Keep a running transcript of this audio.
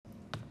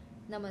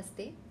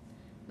Namaste.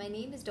 My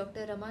name is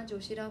Dr.Rama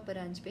Joshirao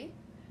Paranjape.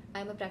 I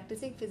am a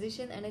practicing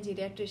physician and a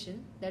geriatrician,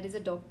 that is, a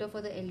doctor for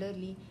the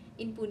elderly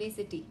in Pune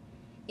city.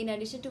 In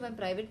addition to my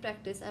private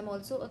practice, I am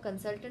also a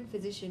consultant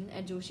physician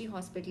at Joshi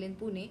Hospital in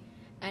Pune,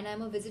 and I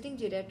am a visiting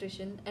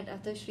geriatrician at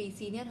Athashri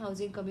Senior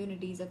Housing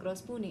Communities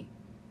across Pune.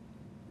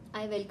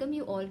 I welcome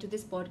you all to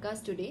this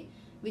podcast today,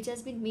 which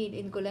has been made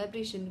in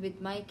collaboration with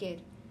My Care.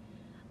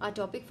 Our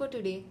topic for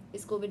today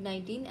is COVID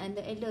 19 and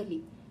the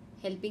elderly,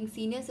 helping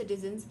senior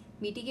citizens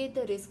mitigate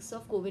the risks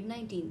of COVID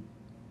 19.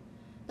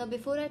 Now,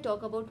 before I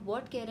talk about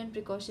what care and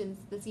precautions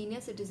the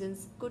senior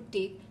citizens could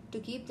take to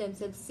keep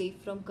themselves safe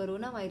from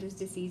coronavirus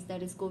disease,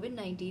 that is COVID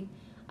 19,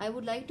 I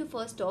would like to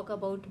first talk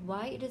about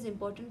why it is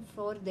important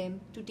for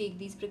them to take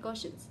these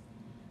precautions.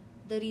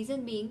 The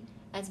reason being,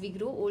 as we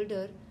grow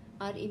older,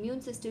 our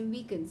immune system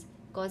weakens,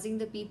 causing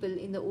the people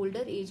in the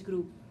older age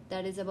group,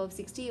 that is above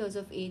 60 years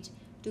of age,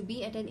 to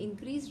be at an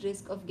increased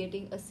risk of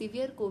getting a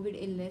severe COVID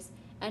illness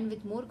and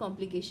with more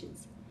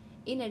complications.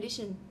 In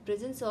addition,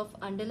 presence of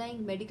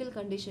underlying medical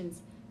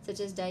conditions such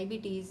as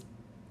diabetes,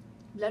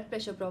 blood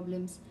pressure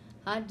problems,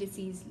 heart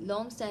disease,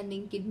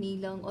 long-standing kidney,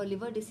 lung or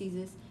liver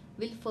diseases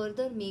will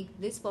further make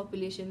this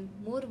population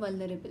more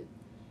vulnerable.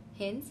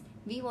 Hence,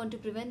 we want to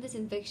prevent this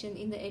infection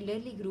in the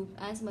elderly group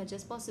as much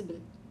as possible.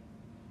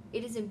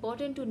 It is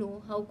important to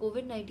know how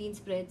COVID 19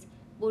 spreads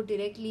both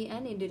directly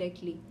and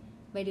indirectly.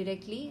 By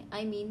directly,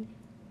 I mean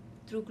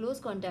through close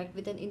contact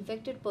with an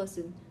infected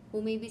person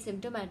who may be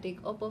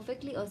symptomatic or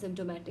perfectly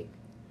asymptomatic.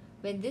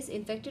 When this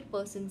infected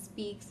person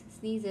speaks,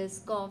 sneezes,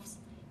 coughs,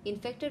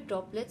 infected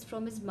droplets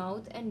from his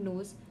mouth and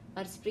nose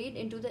are sprayed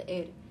into the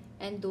air,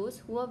 and those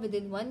who are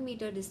within 1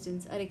 meter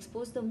distance are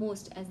exposed the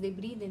most as they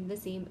breathe in the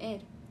same air.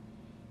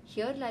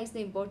 Here lies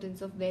the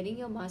importance of wearing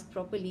your mask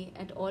properly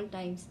at all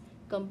times,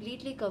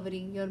 completely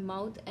covering your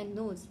mouth and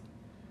nose.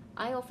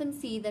 I often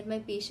see that my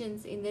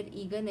patients, in their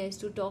eagerness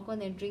to talk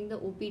on entering the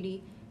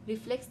OPD,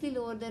 reflexly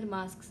lower their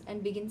masks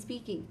and begin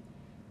speaking.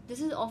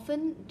 This is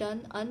often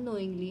done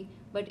unknowingly,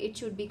 but it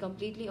should be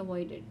completely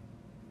avoided.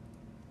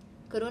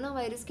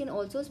 Coronavirus can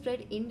also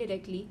spread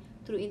indirectly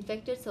through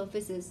infected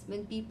surfaces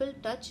when people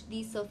touch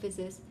these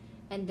surfaces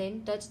and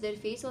then touch their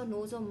face or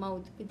nose or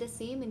mouth with the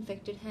same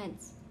infected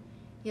hands.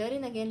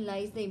 Herein again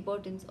lies the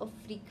importance of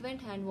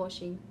frequent hand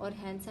washing or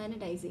hand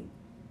sanitizing.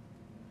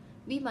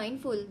 Be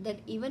mindful that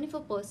even if a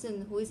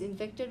person who is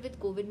infected with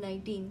COVID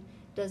 19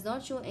 does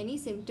not show any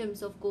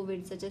symptoms of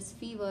COVID such as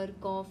fever,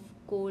 cough,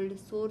 cold,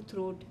 sore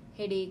throat,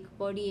 headache,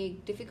 body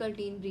ache,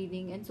 difficulty in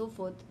breathing, and so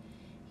forth,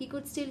 he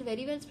could still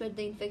very well spread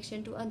the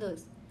infection to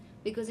others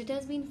because it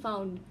has been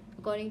found,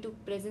 according to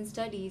present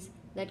studies,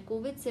 that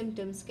COVID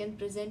symptoms can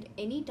present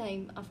any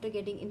time after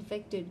getting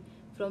infected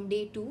from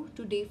day 2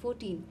 to day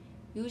 14.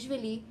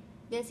 Usually,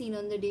 they are seen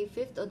on the day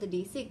 5th or the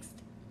day 6th.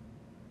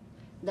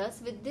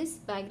 Thus, with this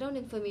background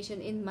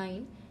information in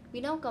mind, we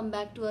now come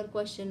back to our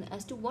question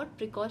as to what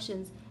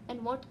precautions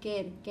and what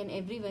care can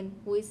everyone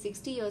who is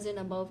 60 years and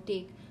above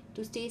take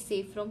to stay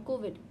safe from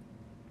COVID.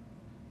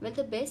 Well,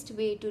 the best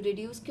way to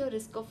reduce your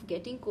risk of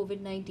getting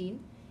COVID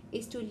 19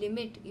 is to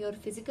limit your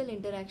physical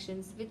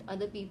interactions with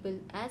other people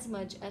as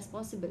much as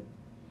possible.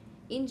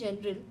 In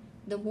general,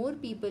 the more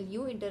people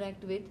you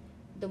interact with,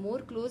 the more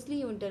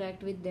closely you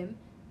interact with them,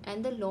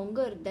 and the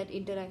longer that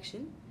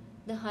interaction,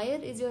 the higher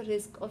is your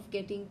risk of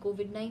getting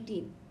COVID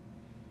 19.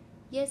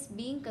 Yes,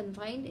 being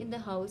confined in the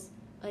house,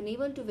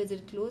 unable to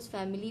visit close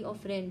family or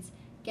friends,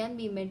 can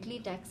be mentally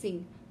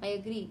taxing, I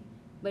agree,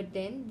 but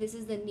then this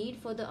is the need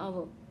for the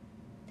hour.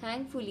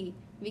 Thankfully,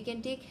 we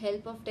can take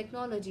help of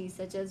technology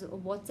such as a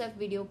WhatsApp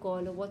video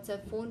call, a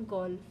WhatsApp phone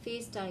call,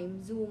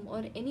 FaceTime, Zoom,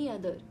 or any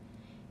other.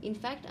 In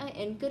fact, I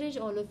encourage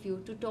all of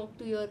you to talk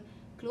to your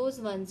close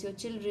ones, your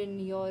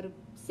children, your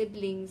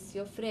siblings,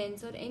 your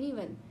friends, or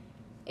anyone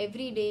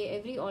every day,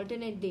 every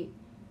alternate day.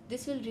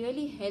 This will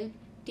really help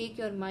take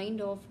your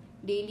mind off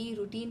daily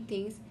routine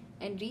things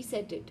and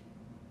reset it.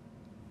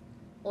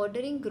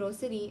 Ordering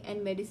grocery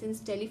and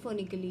medicines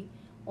telephonically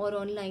or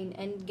online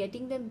and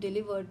getting them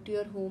delivered to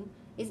your home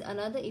is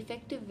another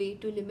effective way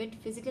to limit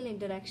physical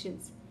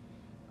interactions.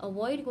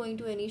 Avoid going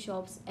to any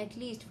shops at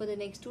least for the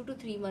next 2 to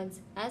 3 months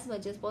as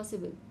much as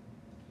possible.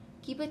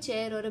 Keep a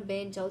chair or a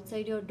bench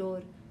outside your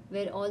door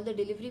where all the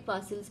delivery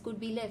parcels could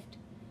be left.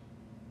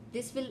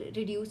 This will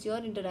reduce your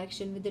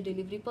interaction with the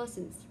delivery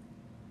persons.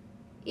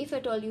 If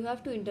at all you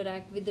have to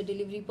interact with the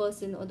delivery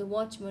person or the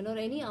watchman or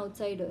any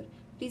outsider,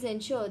 please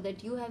ensure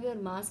that you have your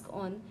mask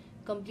on,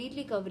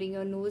 completely covering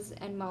your nose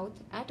and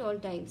mouth at all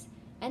times,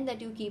 and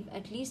that you keep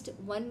at least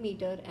 1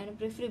 meter and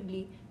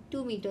preferably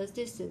 2 meters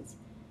distance.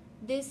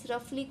 This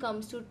roughly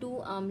comes to 2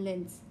 arm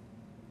lengths.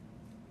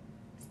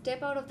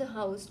 Step out of the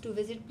house to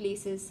visit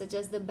places such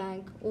as the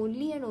bank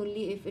only and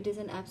only if it is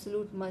an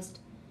absolute must.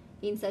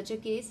 In such a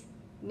case,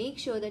 make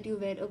sure that you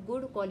wear a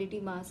good quality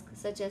mask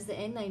such as the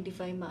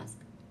N95 mask.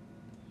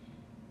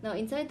 Now,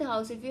 inside the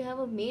house, if you have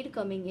a maid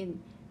coming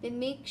in, then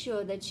make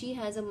sure that she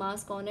has a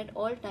mask on at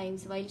all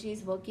times while she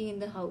is working in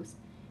the house,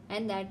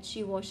 and that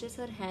she washes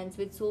her hands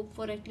with soap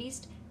for at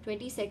least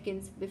 20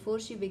 seconds before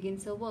she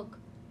begins her work.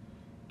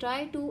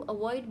 try to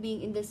avoid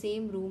being in the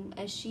same room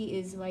as she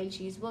is while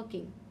she is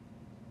working.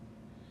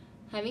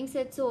 Having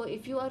said so,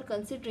 if you are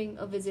considering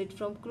a visit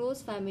from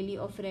close family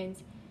or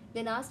friends,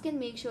 then ask and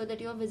make sure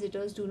that your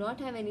visitors do not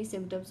have any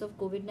symptoms of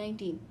COVID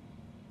 19.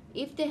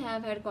 If they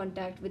have had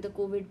contact with a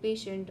COVID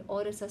patient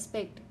or a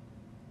suspect,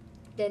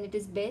 then it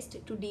is best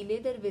to delay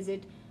their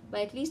visit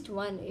by at least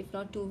 1 if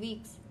not 2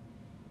 weeks.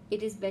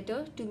 It is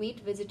better to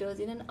meet visitors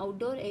in an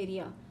outdoor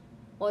area,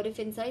 or if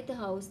inside the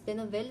house, then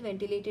a well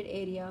ventilated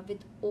area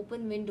with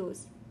open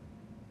windows.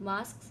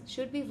 Masks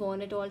should be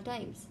worn at all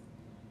times.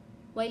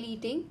 While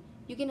eating,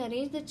 you can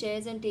arrange the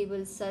chairs and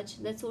tables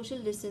such that social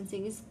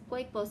distancing is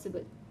quite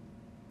possible.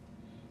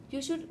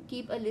 You should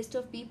keep a list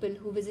of people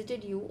who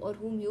visited you or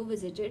whom you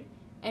visited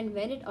and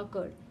when it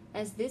occurred,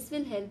 as this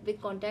will help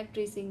with contact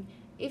tracing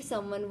if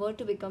someone were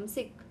to become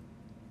sick.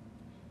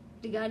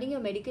 Regarding your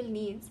medical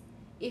needs,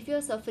 if you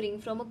are suffering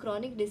from a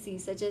chronic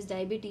disease such as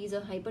diabetes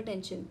or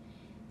hypertension,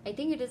 I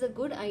think it is a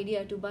good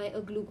idea to buy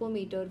a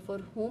glucometer for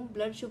home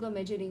blood sugar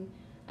measuring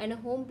and a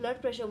home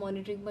blood pressure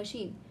monitoring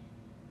machine.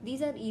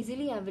 These are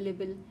easily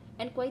available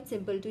and quite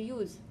simple to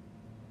use.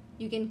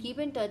 You can keep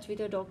in touch with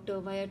your doctor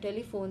via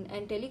telephone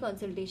and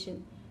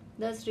teleconsultation,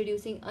 thus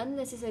reducing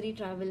unnecessary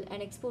travel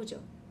and exposure.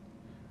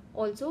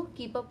 Also,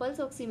 keep a pulse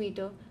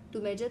oximeter to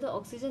measure the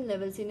oxygen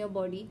levels in your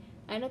body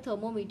and a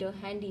thermometer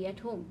handy at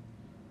home.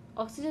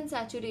 Oxygen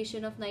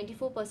saturation of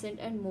 94%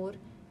 and more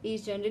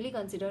is generally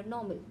considered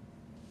normal.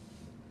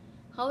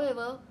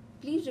 However,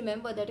 please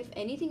remember that if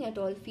anything at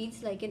all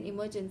feels like an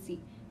emergency,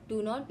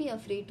 do not be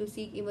afraid to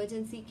seek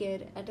emergency care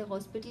at a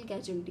hospital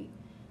casualty.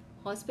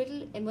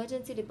 Hospital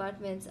emergency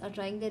departments are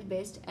trying their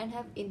best and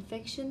have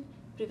infection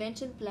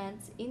prevention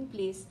plans in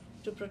place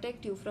to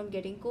protect you from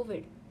getting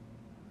COVID.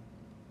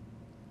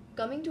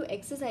 Coming to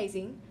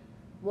exercising,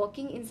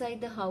 walking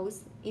inside the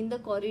house, in the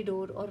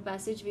corridor or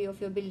passageway of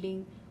your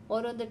building,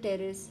 or on the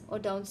terrace or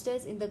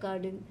downstairs in the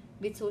garden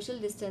with social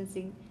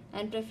distancing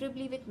and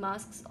preferably with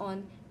masks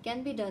on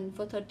can be done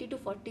for 30 to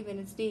 40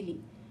 minutes daily.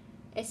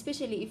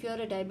 Especially if you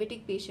are a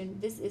diabetic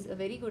patient, this is a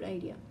very good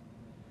idea.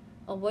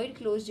 Avoid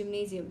closed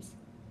gymnasiums.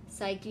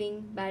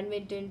 Cycling,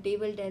 badminton,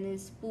 table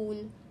tennis,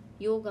 pool,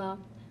 yoga,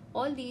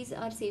 all these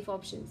are safe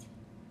options.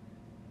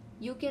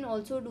 You can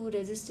also do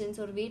resistance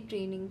or weight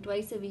training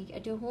twice a week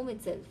at your home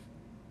itself.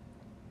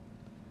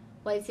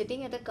 While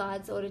sitting at a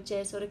cards or a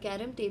chess or a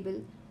carom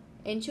table,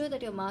 ensure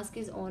that your mask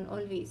is on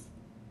always.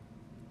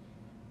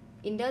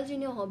 Indulge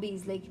in your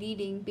hobbies like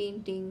reading,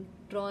 painting,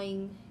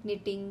 drawing,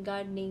 knitting,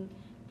 gardening,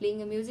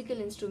 playing a musical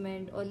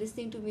instrument or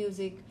listening to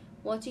music,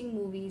 watching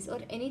movies or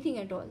anything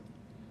at all.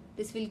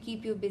 This will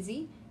keep you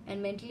busy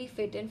and mentally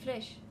fit and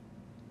fresh.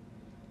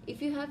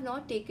 If you have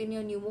not taken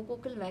your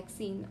pneumococcal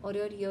vaccine or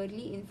your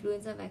yearly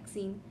influenza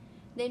vaccine,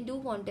 then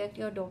do contact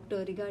your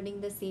doctor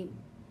regarding the same.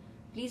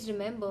 Please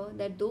remember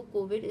that though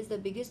COVID is the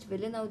biggest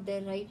villain out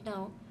there right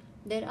now,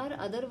 there are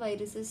other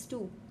viruses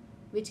too,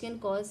 which can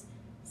cause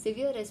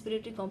severe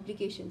respiratory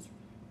complications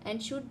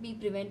and should be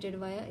prevented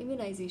via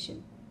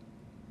immunization.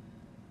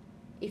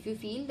 If you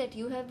feel that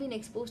you have been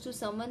exposed to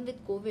someone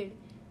with COVID,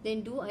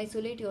 then do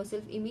isolate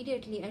yourself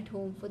immediately at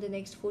home for the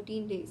next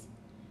 14 days.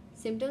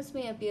 Symptoms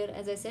may appear,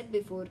 as I said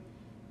before,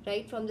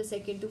 right from the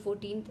 2nd to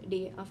 14th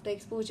day after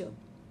exposure.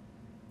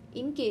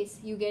 In case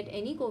you get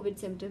any COVID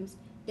symptoms,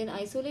 then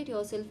isolate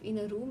yourself in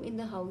a room in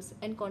the house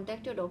and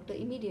contact your doctor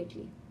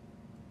immediately.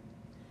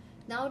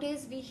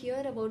 Nowadays, we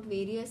hear about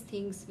various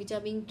things which are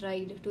being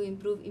tried to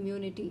improve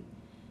immunity.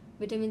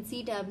 Vitamin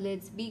C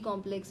tablets, B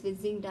complex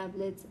with zinc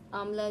tablets,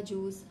 amla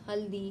juice,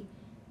 haldi,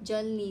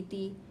 jal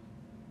niti,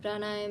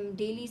 pranayam,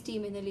 daily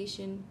steam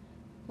inhalation,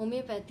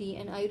 homeopathy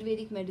and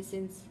Ayurvedic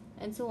medicines,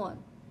 and so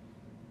on.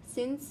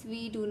 Since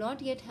we do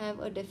not yet have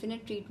a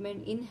definite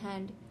treatment in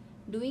hand,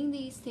 doing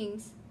these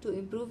things to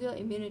improve your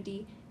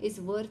immunity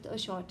is worth a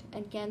shot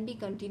and can be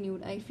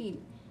continued, I feel,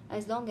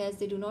 as long as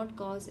they do not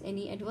cause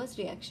any adverse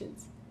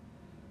reactions.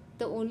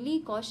 The only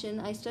caution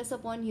I stress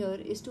upon here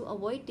is to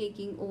avoid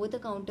taking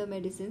over-the-counter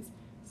medicines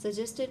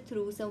suggested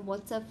through some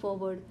WhatsApp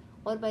forward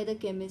or by the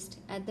chemist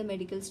at the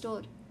medical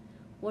store.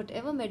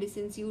 Whatever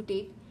medicines you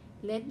take,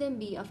 let them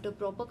be after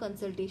proper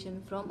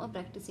consultation from a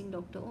practicing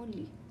doctor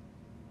only.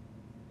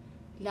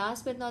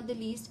 Last but not the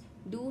least,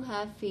 do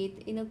have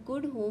faith in a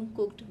good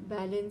home-cooked,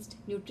 balanced,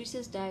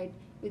 nutritious diet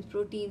with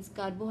proteins,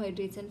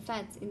 carbohydrates and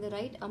fats in the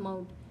right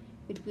amount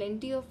with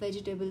plenty of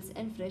vegetables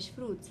and fresh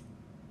fruits.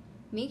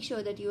 Make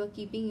sure that you are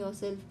keeping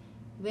yourself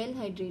well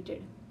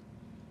hydrated.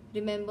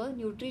 Remember,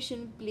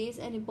 nutrition plays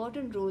an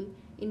important role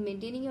in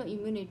maintaining your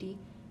immunity,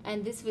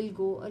 and this will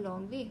go a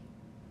long way.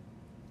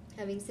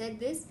 Having said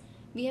this,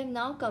 we have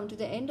now come to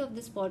the end of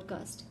this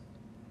podcast.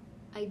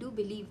 I do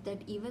believe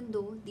that even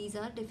though these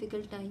are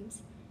difficult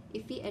times,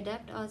 if we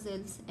adapt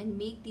ourselves and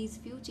make these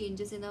few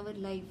changes in our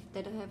life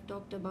that I have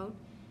talked about,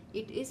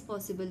 it is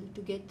possible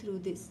to get through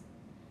this.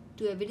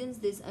 To evidence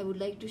this, I would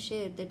like to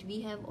share that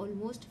we have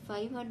almost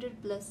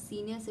 500 plus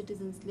senior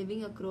citizens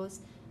living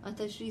across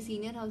Athashri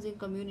senior housing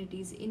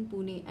communities in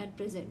Pune at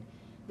present,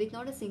 with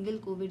not a single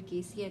COVID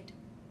case yet.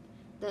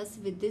 Thus,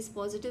 with this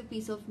positive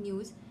piece of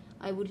news,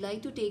 I would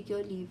like to take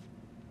your leave.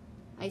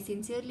 I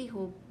sincerely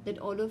hope that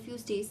all of you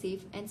stay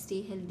safe and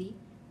stay healthy.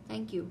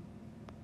 Thank you.